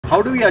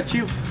how do we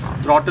achieve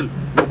throttle?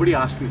 Nobody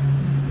asked me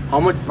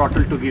how much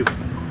throttle to give.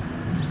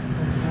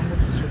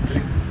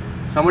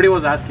 Somebody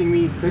was asking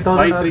me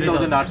why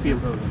 3000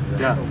 RPM.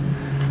 Yeah.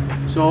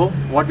 So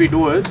what we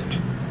do is, this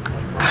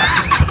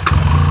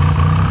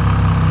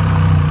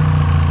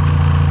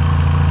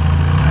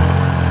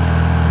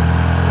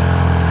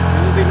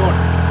is the note.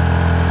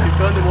 You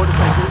turn the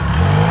motorcycle.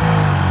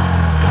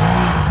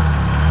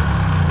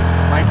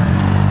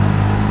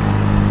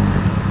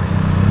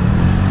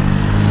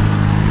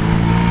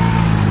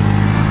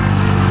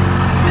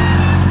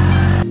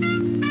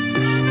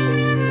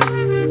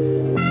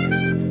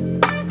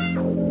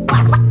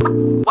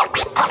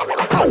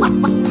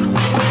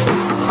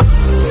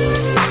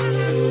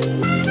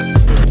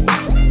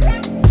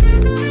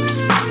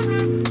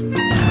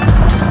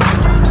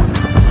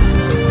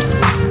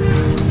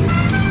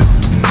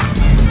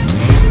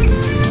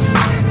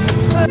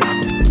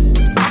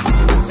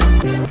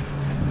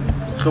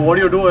 So what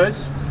you do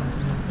is,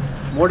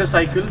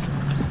 motorcycle,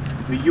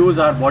 we use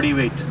our body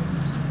weight.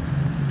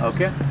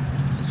 Okay.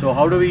 So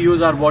how do we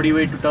use our body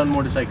weight to turn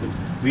motorcycle?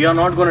 We are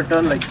not going to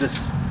turn like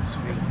this,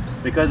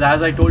 because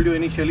as I told you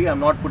initially, I'm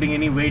not putting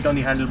any weight on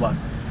the handlebar.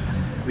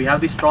 We have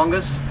the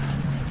strongest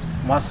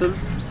muscle,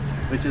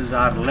 which is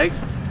our leg,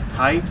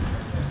 thigh.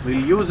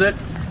 We'll use it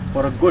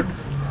for a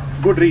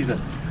good reason.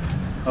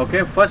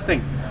 Okay. First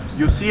thing,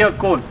 you see a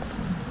cone,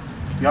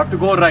 you have to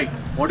go right.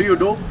 What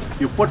do?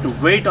 You put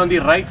weight on the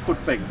right foot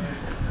peg.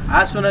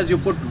 As soon as you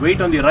put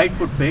weight on the right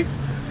foot peg,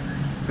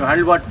 your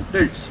handlebar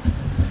tilts.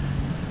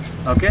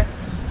 Okay?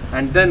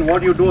 And then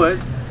what you do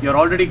is, you're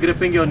already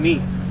gripping your knee.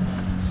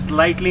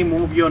 Slightly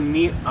move your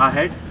knee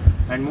ahead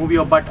and move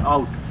your butt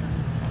out.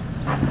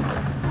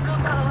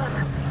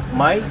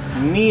 My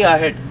knee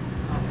ahead.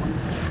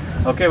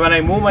 Okay, when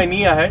I move my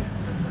knee ahead,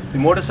 the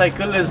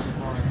motorcycle is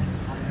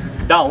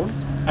down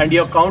and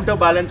you're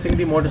counterbalancing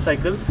the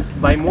motorcycle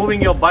by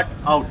moving your butt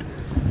out.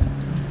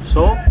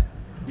 So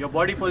your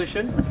body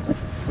position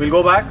will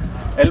go back,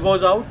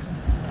 elbows out,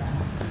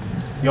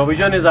 your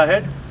vision is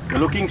ahead, you're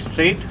looking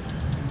straight,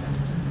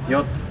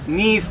 your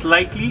knee is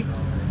slightly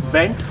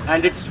bent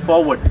and it's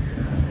forward.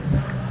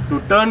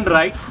 To turn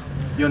right,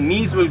 your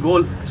knees will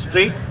go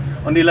straight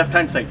on the left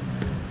hand side,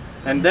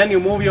 and then you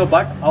move your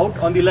butt out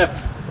on the left.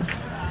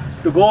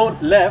 To go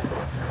left,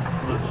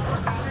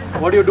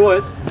 what you do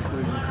is,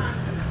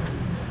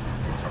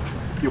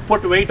 you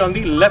put weight on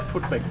the left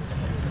foot peg.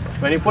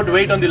 When you put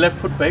weight on the left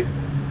foot peg,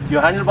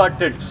 your handlebar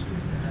tilts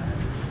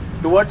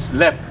towards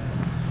left.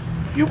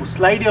 You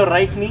slide your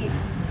right knee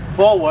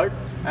forward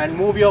and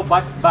move your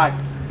butt back.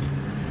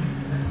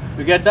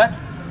 You get that?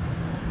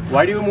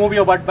 Why do you move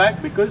your butt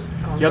back? Because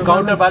you're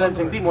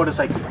counterbalancing the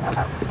motorcycle.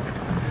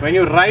 When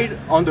you ride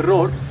on the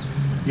road,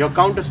 you're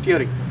counter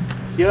steering.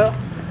 Here,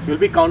 you'll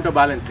be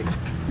counterbalancing.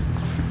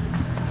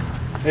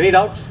 Any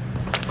doubts?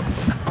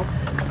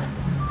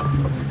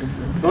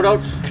 No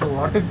doubts? So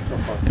what if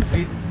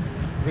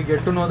we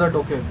get to know that,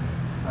 okay,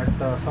 at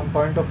some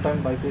point of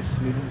time bike is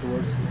leaning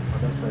towards the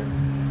other side.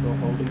 So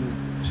how do you?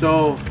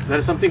 So there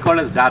is something called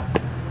as dab.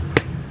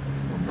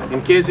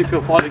 In case if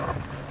you're falling,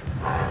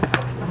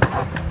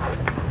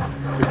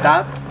 you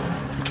tap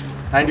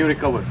and you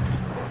recover.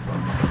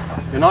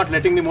 You're not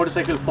letting the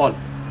motorcycle fall.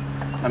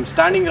 I'm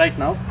standing right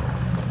now.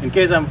 In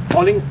case I'm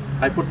falling,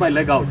 I put my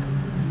leg out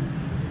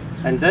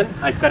and then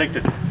I correct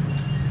it.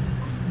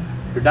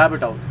 You dab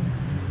it out.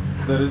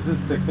 There is this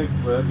technique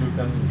where you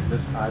can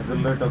just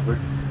accelerate a bit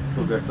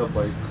to get the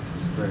bike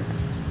straight.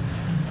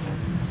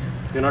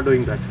 We're not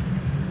doing that.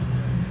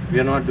 We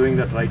are not doing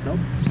that right now.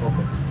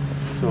 Okay.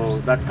 So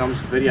that comes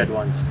very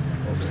advanced.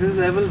 Okay. This is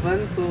level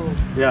 1, so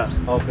Yeah.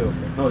 Okay.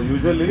 No,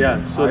 usually.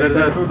 Yeah. So there is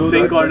a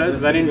thing called as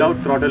when in doubt,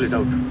 throttle it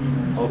out.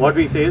 Okay. What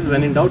we say is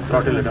when in doubt,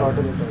 throttle it out.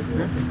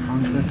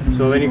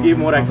 So when you give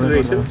more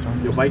acceleration,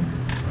 your bike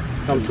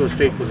comes to a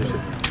straight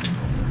position.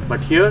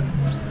 But here,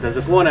 there's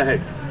a cone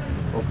ahead.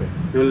 Okay.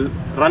 You will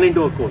run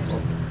into a cone.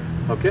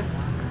 Okay.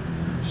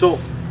 So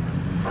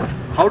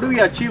how do we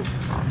achieve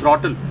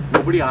throttle?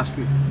 Nobody asked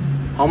me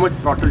how much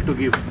throttle to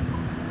give.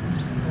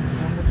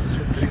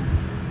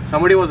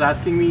 Somebody was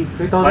asking me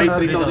why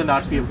 3000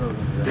 RPM.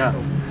 Yeah.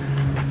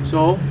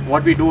 So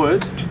what we do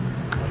is,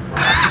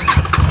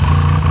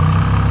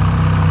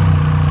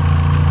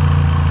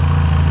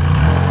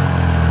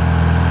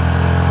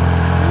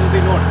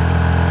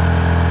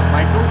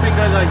 my two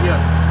fingers are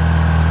here,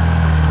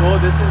 so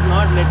this is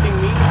not letting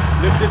me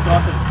lift the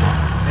throttle.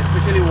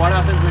 Especially what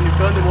happens when you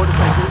turn the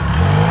motorcycle,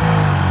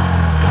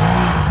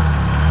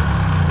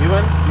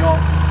 even your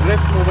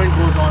wrist movement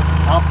goes on,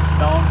 up,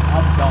 down,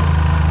 up, down.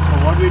 So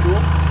what we do,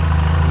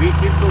 we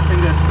keep two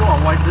fingers to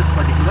avoid this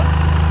particular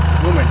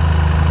movement.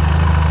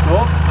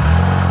 So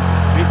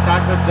we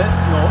start with this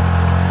slow.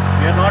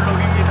 We are not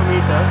looking at a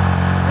meter.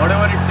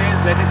 Whatever it says,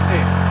 let it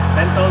say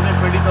 10,000,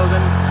 20,000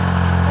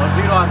 or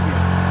 0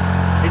 RPM.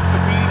 It's the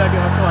feel that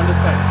you have to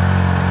understand.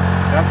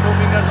 You have two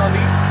fingers on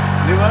the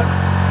lever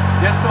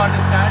just to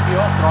understand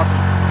your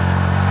throttle.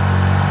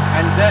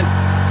 And then,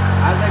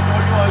 as I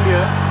told you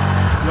earlier,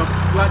 your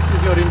clutch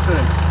is your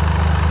insurance.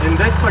 in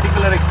this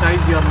particular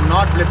exercise, you are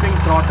not flipping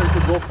throttle to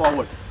go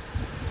forward.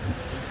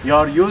 You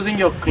are using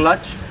your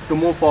clutch to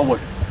move forward.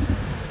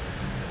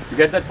 You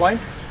get that point?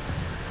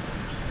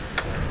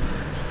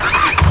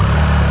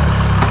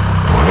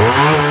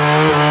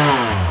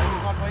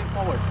 It's not going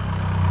forward.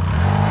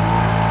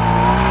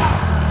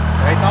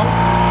 Right now?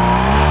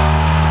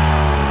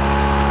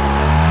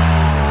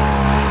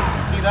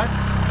 See that?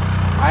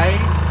 I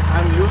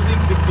am using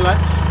the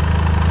clutch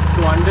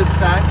to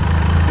understand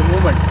the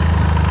movement.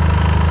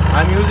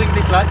 I am using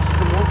the clutch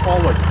to move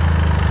forward.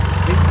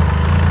 See?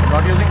 I am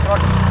not using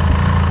throttle.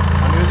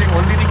 I am using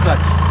only the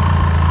clutch.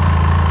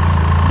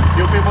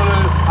 Few people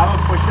will have a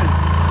question.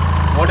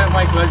 What if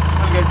my clutch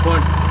will get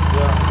burnt?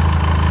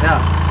 Yeah.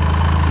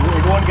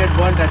 It won't get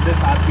burnt at this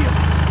RPM.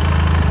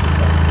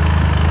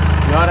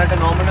 You are at a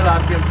nominal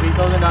RPM,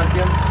 3000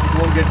 RPM, it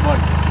won't get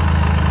burnt.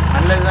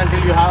 Unless and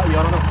until you are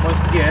on a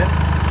first gear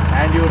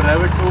and you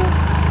rev it to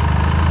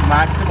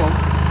maximum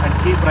and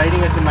keep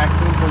riding at the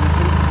maximum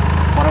position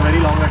for a very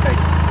longer time.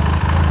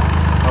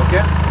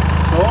 Okay?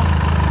 So,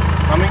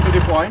 coming to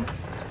the point,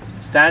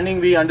 standing,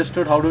 we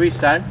understood how do we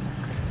stand.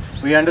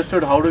 We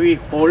understood how do we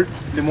hold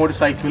the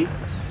motorcycle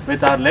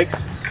with our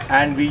legs,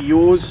 and we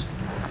use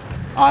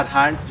our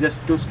hands just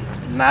to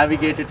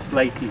navigate it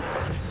slightly.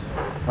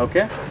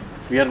 Okay?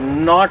 We are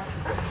not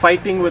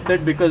fighting with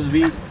it because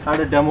we had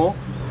a demo.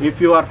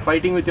 If you are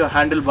fighting with your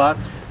handlebar,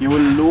 you will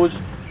lose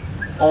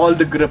all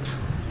the grip.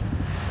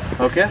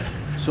 Okay?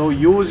 So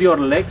use your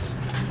legs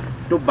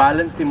to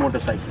balance the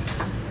motorcycle.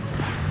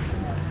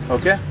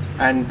 Okay?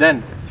 And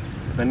then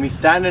when we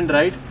stand and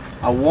ride,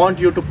 I want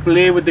you to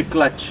play with the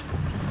clutch.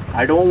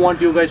 I don't want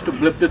you guys to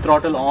blip the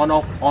throttle on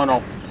off, on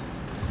off.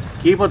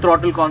 Keep a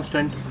throttle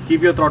constant,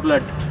 keep your throttle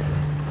at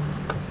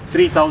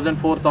 3000,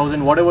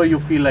 4000, whatever you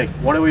feel like,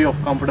 whatever you're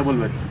comfortable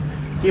with.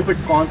 Keep it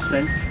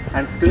constant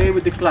and play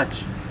with the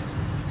clutch.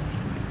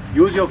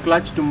 Use your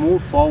clutch to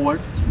move forward.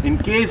 In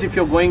case if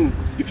you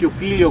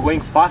feel you're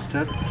going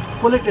faster,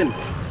 pull it in.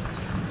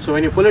 So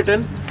when you pull it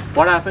in,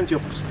 what happens?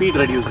 Your speed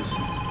reduces.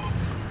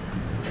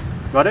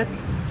 Got it?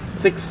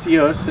 6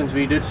 years since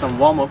we did some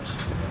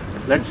warm-ups.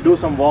 Let's do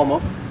some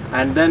warm-up,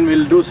 and then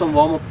we'll do some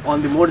warm-up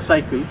on the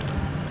motorcycle,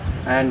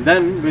 and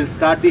then we'll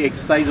start the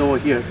exercise over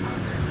here,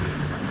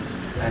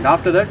 and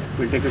after that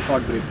we'll take a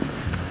short break.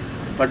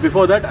 But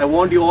before that, I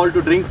want you all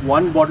to drink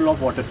 1 bottle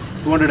of water,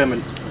 200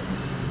 ml,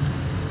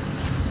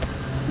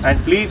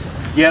 and please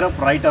gear up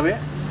right away.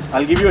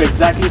 I'll give you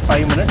exactly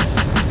 5 minutes.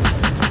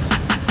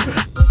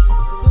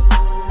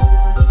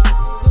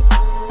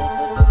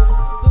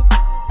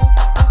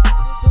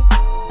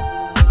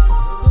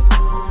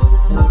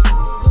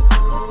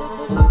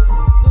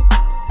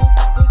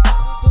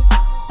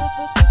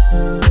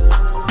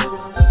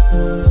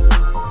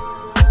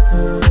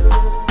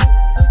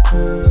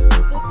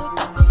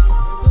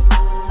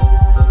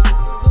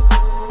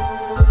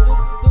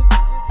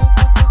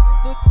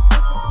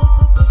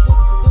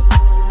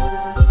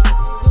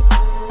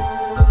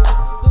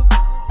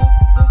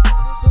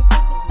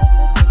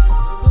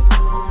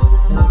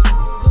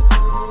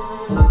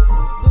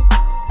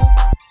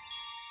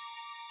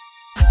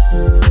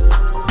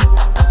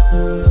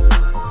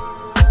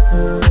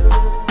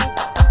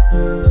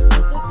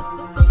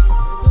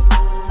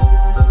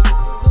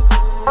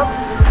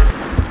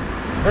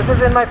 This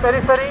is in my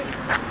periphery.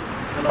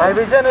 My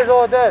vision is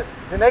over there,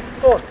 the next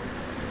cone.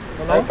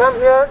 I come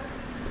here,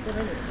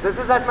 this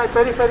is at my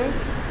periphery.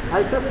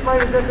 I shift my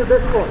vision to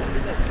this cone.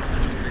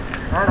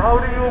 And how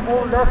do you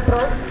move left,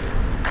 right?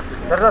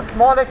 There is a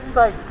small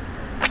exercise.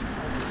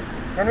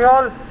 Can we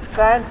all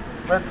stand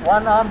with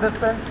one arm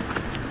distance?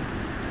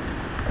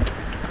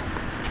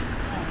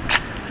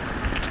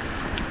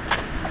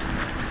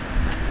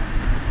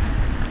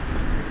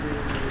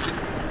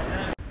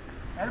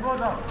 Elbow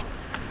down,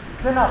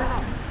 chin up.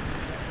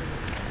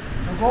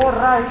 To go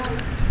right,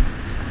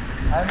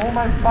 I move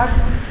my butt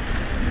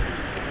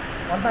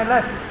on my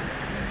left.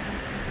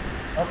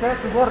 Okay,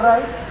 to go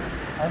right,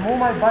 I move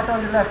my butt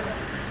on the left.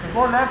 To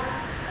go left,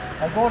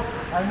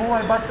 I move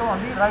my butt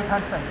on the right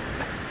hand side.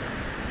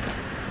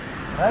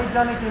 Right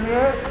जाने के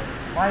लिए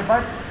my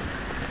butt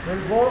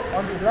will go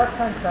on the left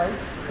hand side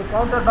to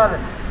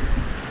counterbalance.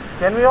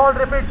 Can we all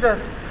repeat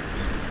this?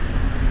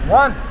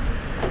 1,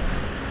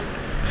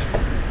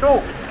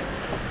 2,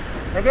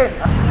 again.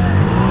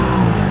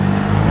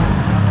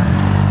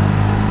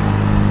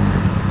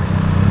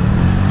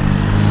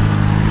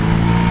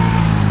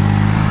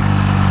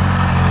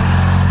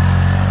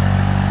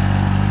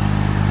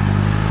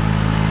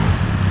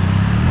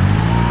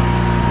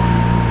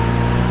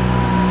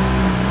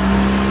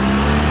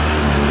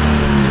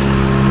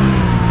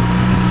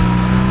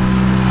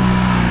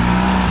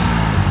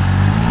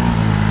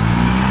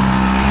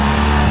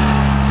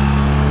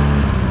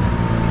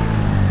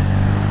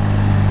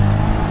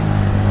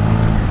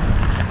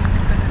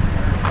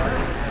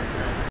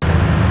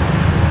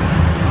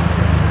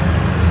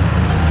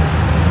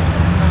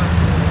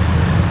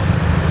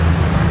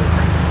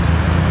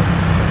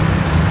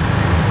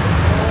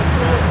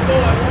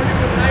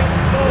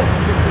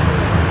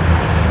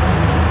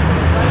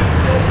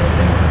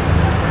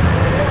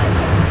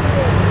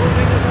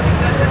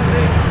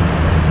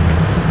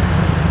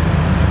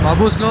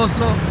 Babu slow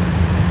slow.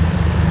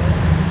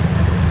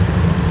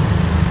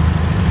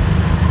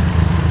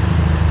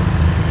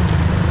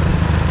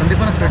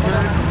 Sandeep అన్న స్పెట్స్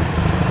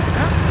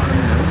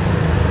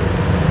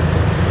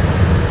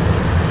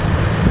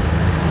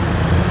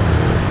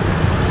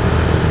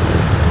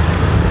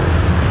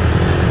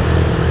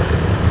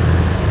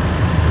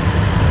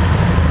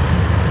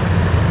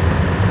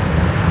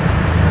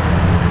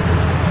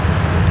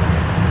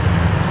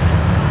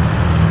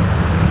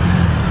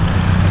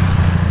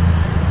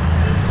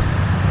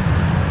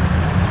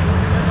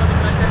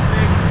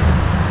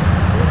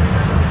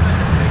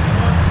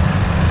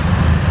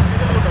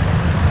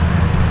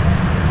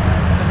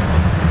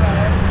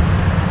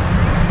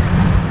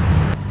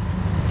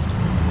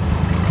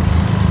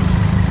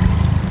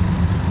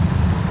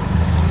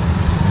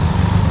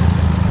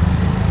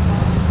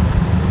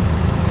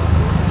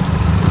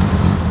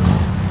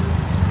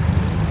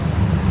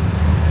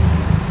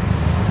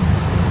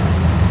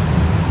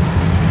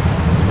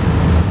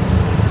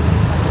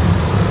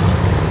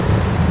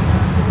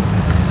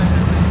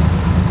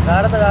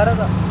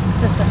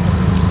Garada.